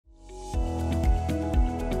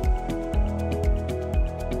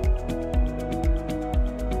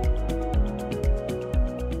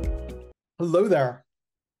Hello there.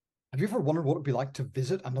 Have you ever wondered what it would be like to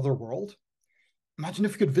visit another world? Imagine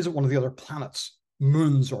if you could visit one of the other planets,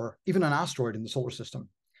 moons, or even an asteroid in the solar system.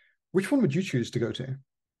 Which one would you choose to go to?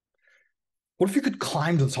 What if you could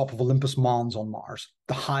climb to the top of Olympus Mons on Mars,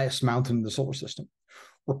 the highest mountain in the solar system,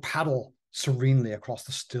 or paddle serenely across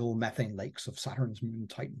the still methane lakes of Saturn's moon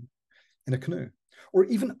Titan in a canoe, or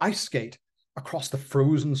even ice skate across the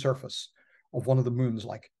frozen surface of one of the moons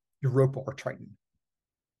like Europa or Triton?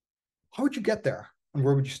 How would you get there, and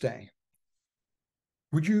where would you stay?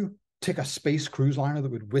 Would you take a space cruise liner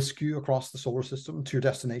that would whisk you across the solar system to your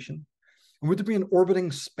destination? And would there be an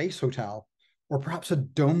orbiting space hotel or perhaps a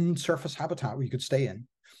domed surface habitat where you could stay in,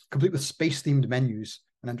 complete with space-themed menus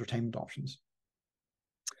and entertainment options?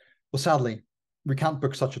 Well, sadly, we can't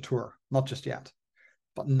book such a tour, not just yet.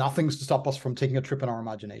 But nothing's to stop us from taking a trip in our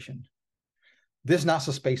imagination. This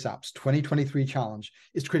NASA Space App's 2023 challenge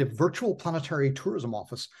is to create a virtual planetary tourism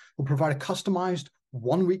office that will provide a customized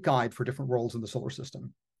one-week guide for different worlds in the solar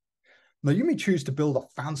system. Now, you may choose to build a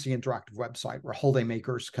fancy interactive website where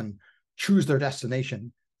holidaymakers can choose their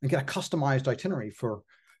destination and get a customized itinerary for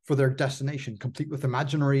their destination, complete with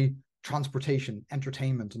imaginary transportation,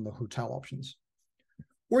 entertainment, and the hotel options.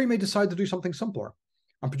 Or you may decide to do something simpler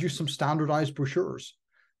and produce some standardized brochures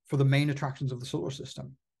for the main attractions of the solar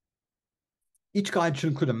system. Each guide should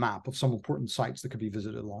include a map of some important sites that could be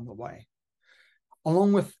visited along the way,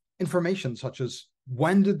 along with information such as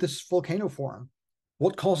when did this volcano form?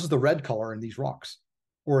 What causes the red color in these rocks?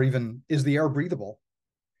 Or even, is the air breathable?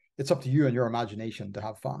 It's up to you and your imagination to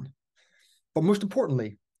have fun. But most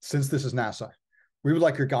importantly, since this is NASA, we would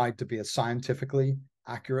like your guide to be as scientifically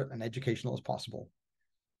accurate and educational as possible.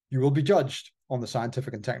 You will be judged on the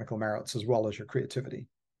scientific and technical merits as well as your creativity.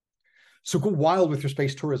 So go wild with your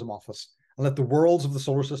space tourism office and let the worlds of the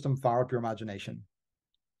solar system fire up your imagination.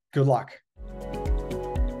 Good luck.